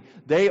 40,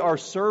 they are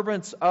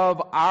servants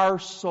of our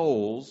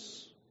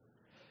souls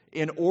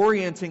in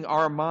orienting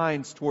our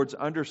minds towards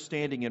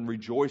understanding and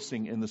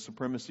rejoicing in the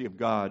supremacy of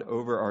God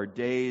over our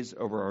days,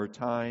 over our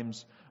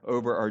times,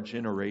 over our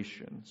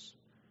generations.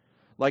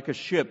 Like a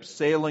ship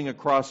sailing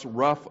across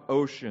rough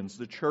oceans,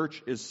 the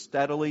church is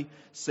steadily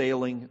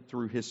sailing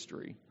through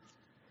history.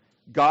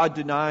 God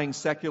denying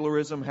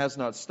secularism has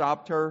not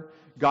stopped her.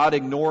 God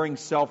ignoring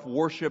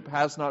self-worship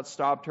has not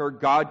stopped her.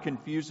 God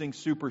confusing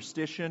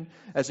superstition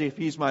as if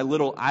He's my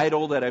little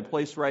idol that I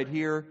place right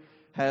here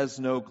has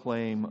no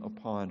claim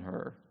upon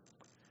her.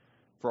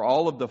 For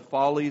all of the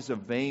follies of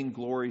vain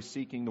glory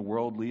seeking the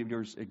world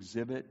leaders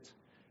exhibit,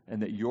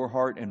 and that your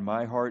heart and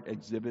my heart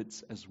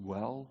exhibits as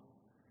well,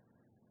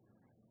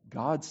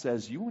 God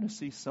says, you want to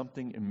see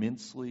something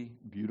immensely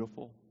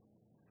beautiful?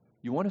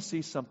 You want to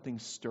see something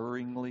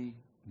stirringly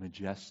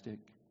majestic?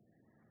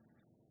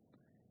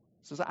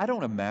 He says, I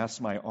don't amass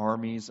my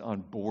armies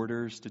on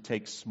borders to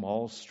take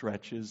small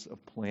stretches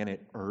of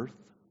planet Earth.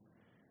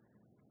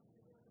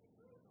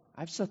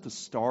 I've set the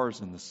stars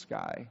in the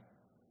sky.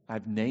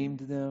 I've named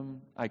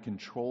them. I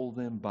control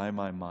them by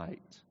my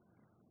might.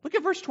 Look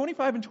at verse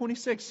 25 and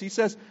 26. He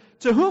says,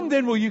 to whom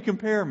then will you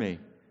compare me?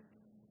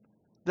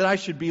 That I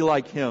should be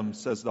like Him,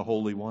 says the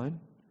Holy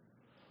One.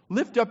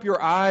 Lift up your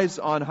eyes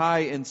on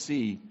high and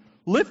see.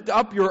 Lift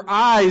up your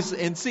eyes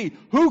and see.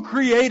 Who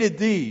created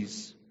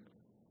these?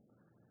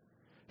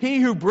 He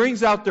who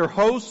brings out their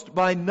host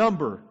by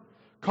number,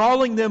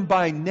 calling them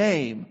by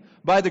name,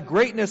 by the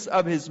greatness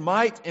of His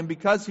might, and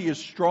because He is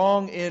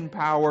strong in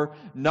power,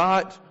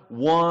 not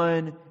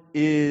one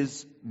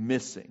is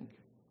missing.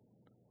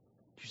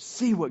 Do you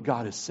see what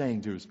God is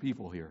saying to His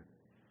people here?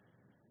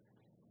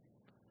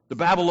 The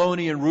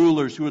Babylonian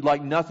rulers who would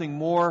like nothing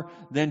more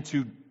than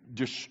to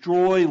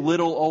destroy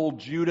little old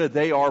Judah,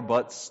 they are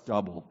but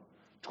stubble,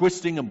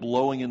 twisting and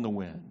blowing in the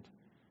wind.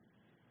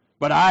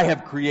 But I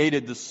have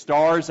created the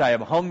stars, I have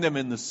hung them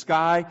in the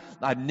sky,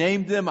 I've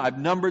named them, I've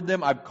numbered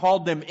them, I've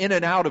called them in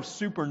and out of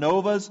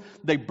supernovas.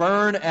 They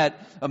burn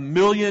at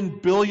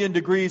 1,000,000 billion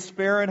degrees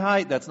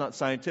Fahrenheit. That's not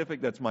scientific,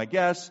 that's my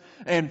guess.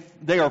 And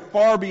they are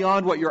far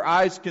beyond what your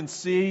eyes can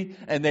see,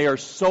 and they are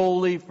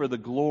solely for the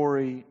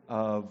glory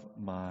of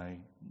my name.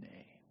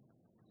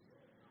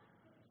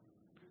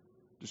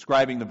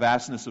 Describing the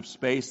vastness of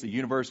space, the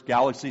universe,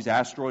 galaxies,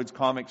 asteroids,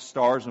 comets,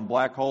 stars, and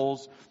black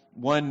holes.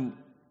 One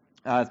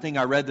thing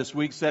I read this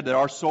week said that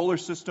our solar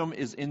system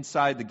is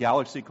inside the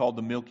galaxy called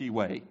the Milky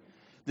Way.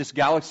 This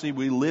galaxy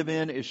we live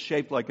in is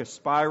shaped like a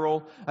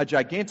spiral, a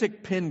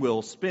gigantic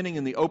pinwheel spinning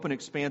in the open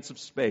expanse of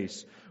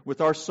space,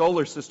 with our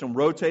solar system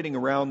rotating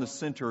around the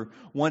center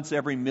once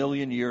every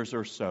 1,000,000 years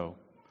or so.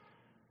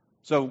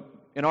 So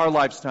in our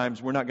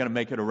lifetimes, we're not going to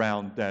make it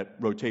around that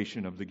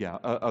rotation of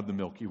the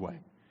Milky Way.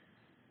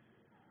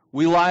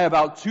 We lie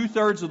about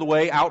 2/3 of the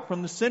way out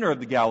from the center of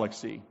the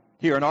galaxy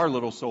here in our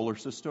little solar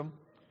system.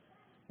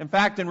 In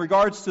fact, in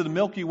regards to the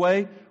Milky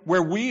Way,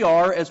 where we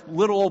are as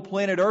little old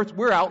planet Earth,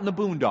 we're out in the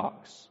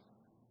boondocks.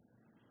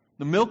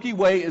 The Milky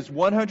Way is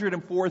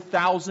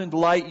 104,000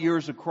 light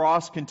years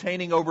across,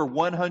 containing over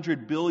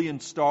 100 billion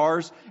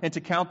stars, and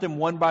to count them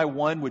one by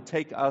one would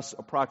take us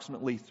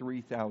approximately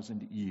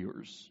 3,000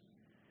 years.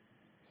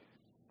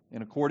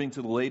 And according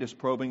to the latest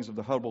probings of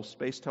the Hubble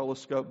Space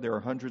Telescope, there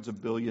are hundreds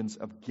of billions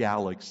of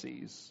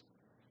galaxies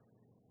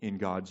in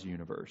God's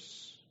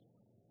universe.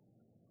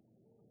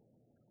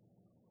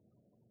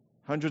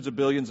 Hundreds of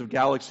billions of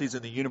galaxies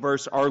in the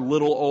universe. Our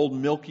little old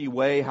Milky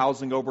Way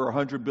housing over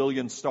 100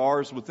 billion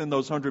stars. Within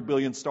those 100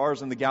 billion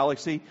stars in the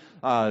galaxy,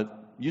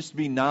 used to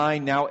be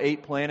 9, now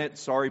 8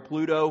 planets. Sorry,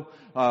 Pluto,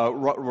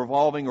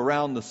 revolving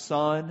around the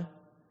sun.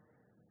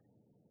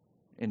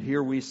 And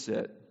here we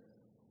sit,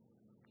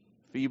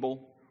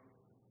 feeble,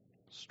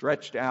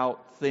 stretched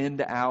out, thinned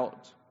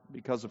out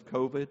because of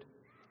COVID.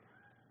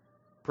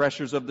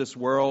 Pressures of this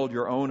world,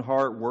 your own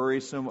heart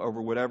worrisome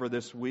over whatever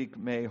this week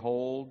may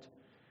hold.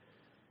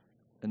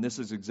 And this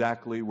is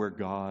exactly where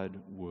God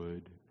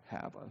would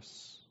have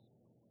us.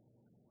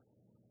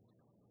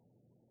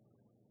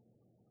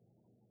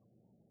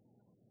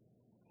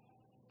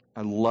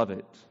 I love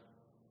it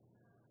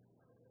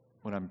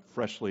when I'm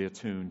freshly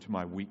attuned to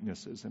my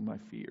weaknesses and my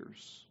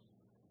fears.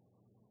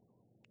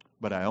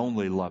 But I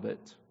only love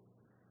it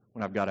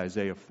when I've got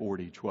Isaiah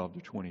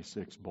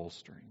 40:12-26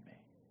 bolstering me.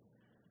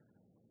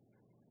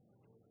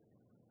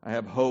 I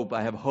have hope.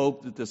 I have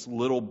hope that this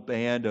little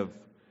band of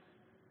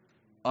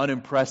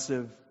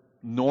unimpressive,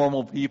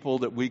 normal people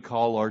that we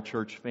call our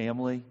church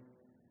family,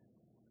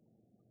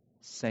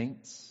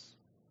 saints,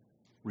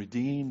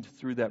 redeemed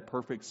through that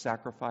perfect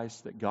sacrifice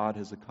that God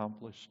has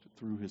accomplished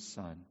through His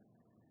Son,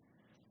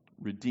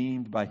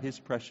 redeemed by His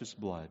precious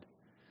blood.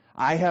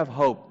 I have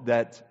hope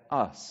that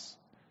us,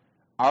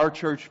 our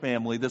church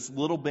family, this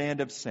little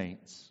band of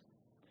saints,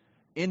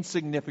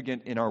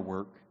 insignificant in our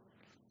work,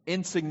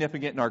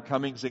 insignificant in our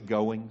comings and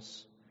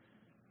goings.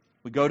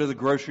 We go to the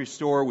grocery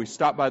store, we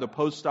stop by the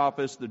post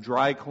office, the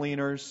dry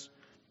cleaners,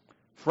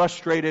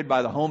 frustrated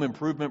by the home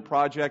improvement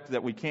project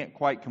that we can't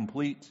quite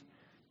complete,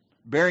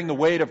 bearing the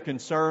weight of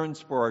concerns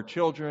for our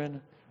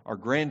children, our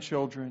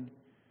grandchildren.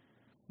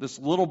 This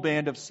little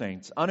band of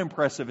saints,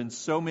 unimpressive in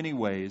so many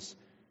ways,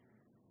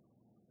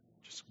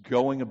 just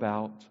going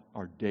about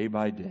our day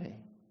by day.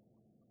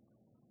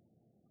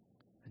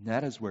 And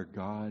that is where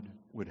God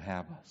would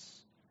have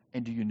us.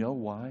 And do you know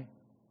why?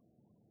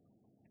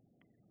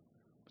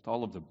 With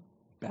all of the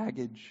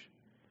baggage,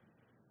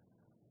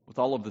 with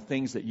all of the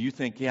things that you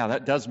think, yeah,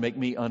 that does make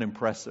me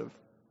unimpressive.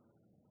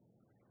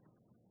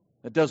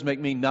 That does make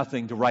me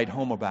nothing to write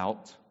home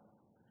about.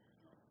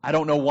 I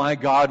don't know why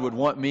God would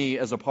want me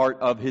as a part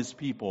of His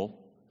people.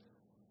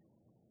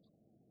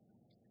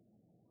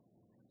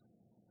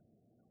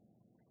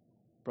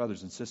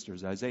 Brothers and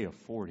sisters, Isaiah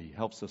 40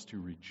 helps us to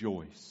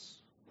rejoice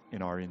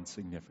in our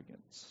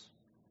insignificance.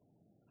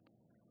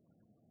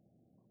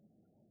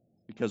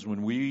 Because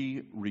when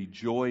we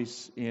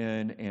rejoice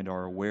in and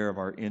are aware of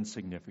our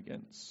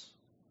insignificance,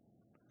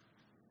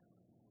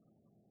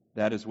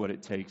 that is what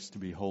it takes to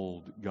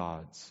behold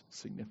God's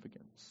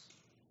significance.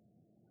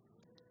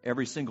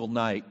 Every single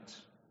night,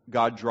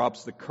 God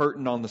drops the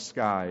curtain on the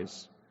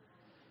skies.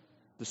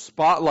 The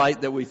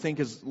spotlight that we think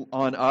is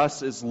on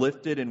us is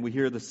lifted, and we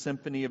hear the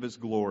symphony of His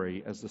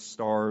glory as the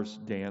stars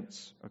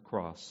dance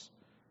across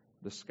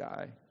the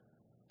sky.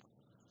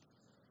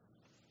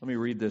 Let me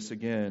read this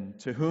again.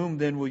 To whom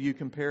then will you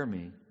compare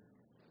me,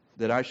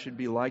 that I should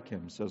be like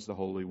Him, says the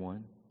Holy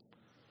One.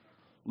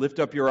 Lift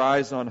up your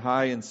eyes on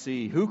high and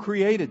see. Who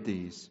created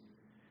these?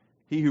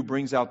 He who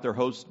brings out their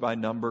host by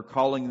number,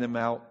 calling them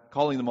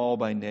all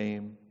by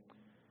name,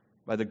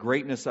 by the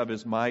greatness of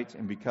His might,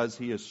 and because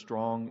He is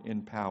strong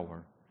in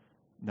power,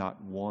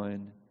 not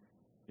one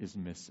is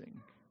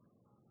missing.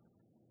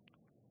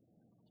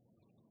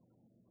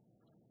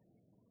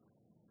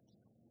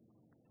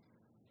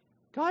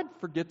 God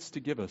forgets to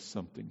give us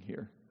something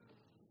here.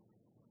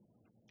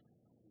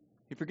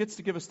 He forgets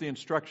to give us the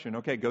instruction,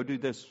 okay, go do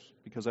this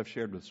because I've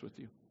shared this with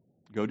you.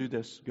 Go do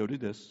this, go do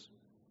this.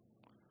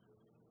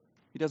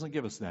 He doesn't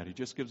give us that. He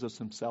just gives us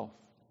Himself.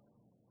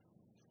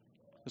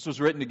 This was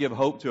written to give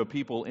hope to a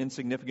people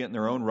insignificant in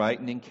their own right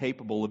and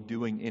incapable of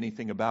doing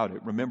anything about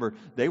it. Remember,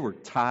 they were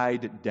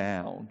tied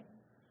down.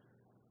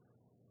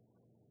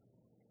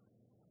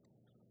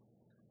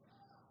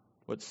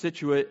 What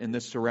Scituate and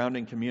this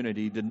surrounding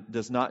community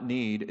does not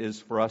need is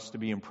for us to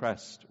be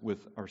impressed with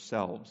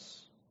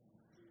ourselves.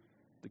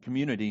 The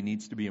community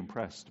needs to be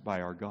impressed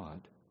by our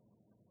God.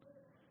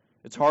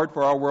 It's hard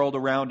for our world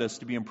around us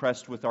to be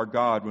impressed with our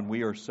God when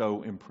we are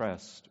so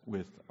impressed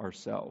with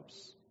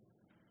ourselves.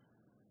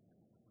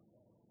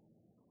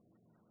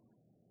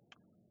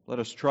 Let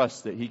us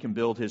trust that He can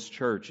build His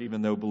church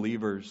even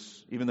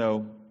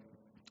though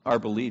our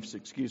beliefs,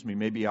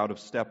 may be out of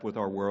step with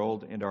our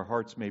world and our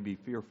hearts may be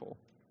fearful.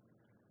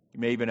 You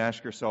may even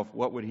ask yourself,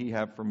 what would He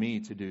have for me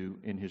to do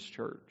in His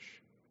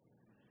church?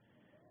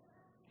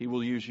 He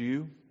will use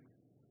you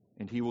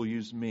and He will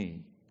use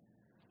me.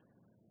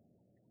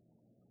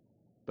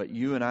 But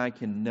you and I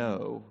can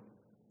know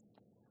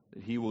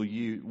that He will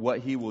use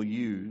what He will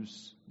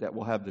use that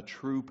will have the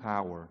true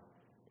power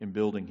in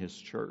building His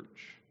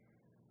church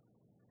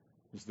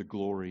is the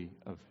glory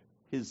of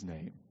His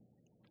name.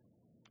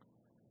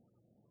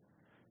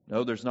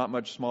 No, there's not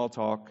much small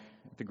talk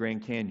at the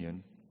Grand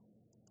Canyon.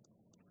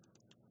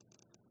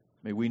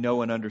 May we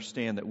know and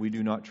understand that we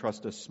do not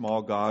trust a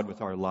small God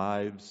with our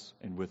lives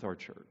and with our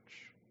church.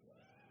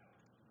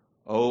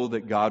 Oh,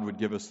 that God would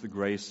give us the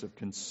grace of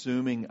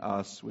consuming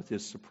us with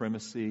His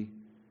supremacy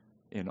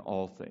in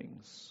all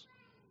things.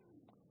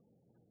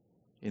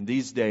 In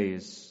these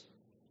days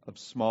of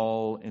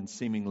small and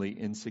seemingly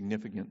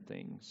insignificant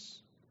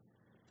things,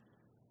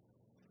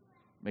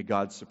 may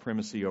God's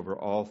supremacy over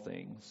all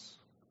things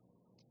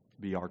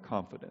be our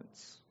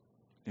confidence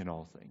in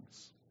all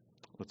things.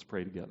 Let's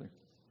pray together.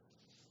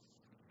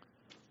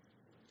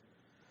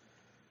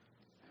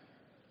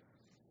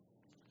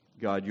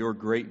 God, your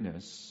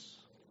greatness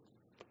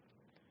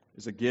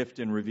is a gift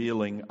in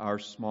revealing our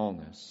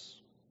smallness.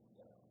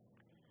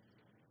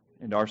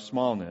 And our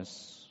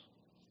smallness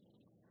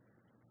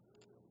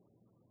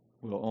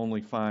will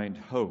only find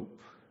hope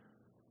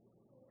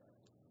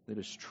that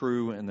is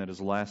true and that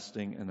is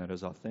lasting and that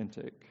is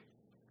authentic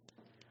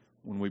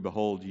when we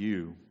behold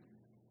you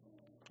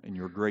and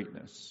your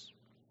greatness.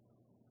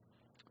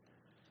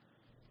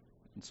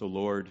 And so,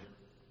 Lord,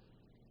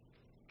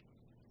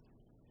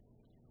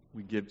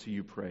 we give to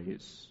you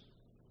praise.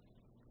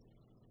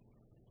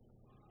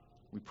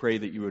 We pray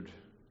that you would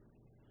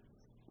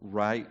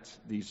write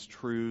these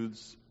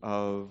truths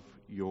of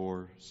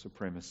your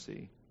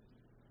supremacy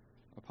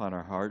upon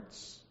our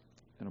hearts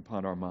and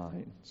upon our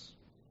minds,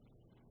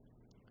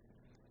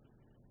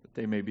 that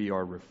they may be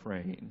our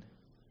refrain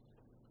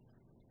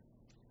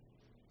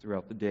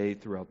throughout the day,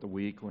 throughout the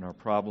week, when our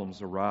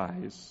problems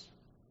arise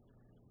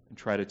and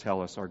try to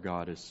tell us our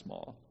God is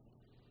small.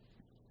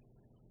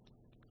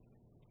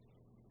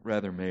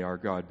 Rather, may our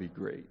God be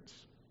great,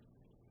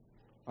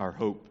 our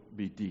hope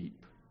be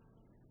deep,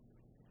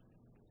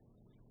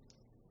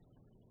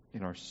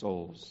 and our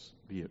souls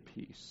be at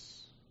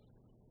peace.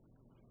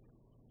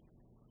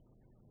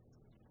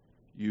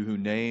 You who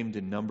named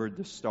and numbered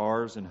the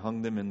stars and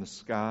hung them in the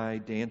sky,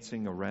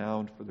 dancing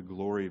around for the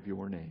glory of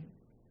your name.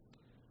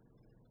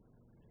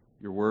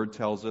 Your word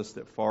tells us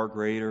that far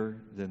greater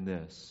than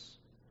this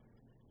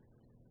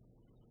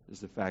is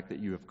the fact that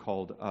you have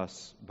called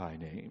us by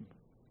name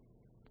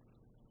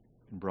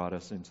and brought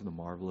us into the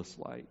marvelous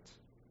light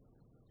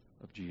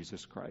of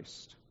Jesus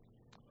Christ.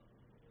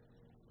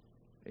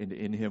 And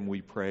in him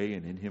we pray,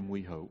 and in him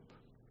we hope.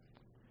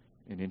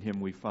 And in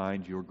him we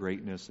find your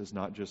greatness as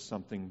not just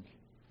something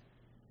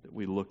that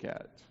we look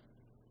at,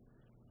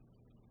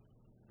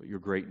 but your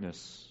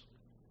greatness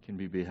can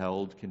be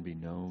beheld, can be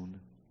known,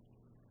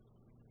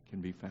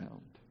 can be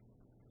found.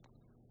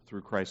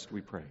 Through Christ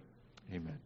we pray. Amen.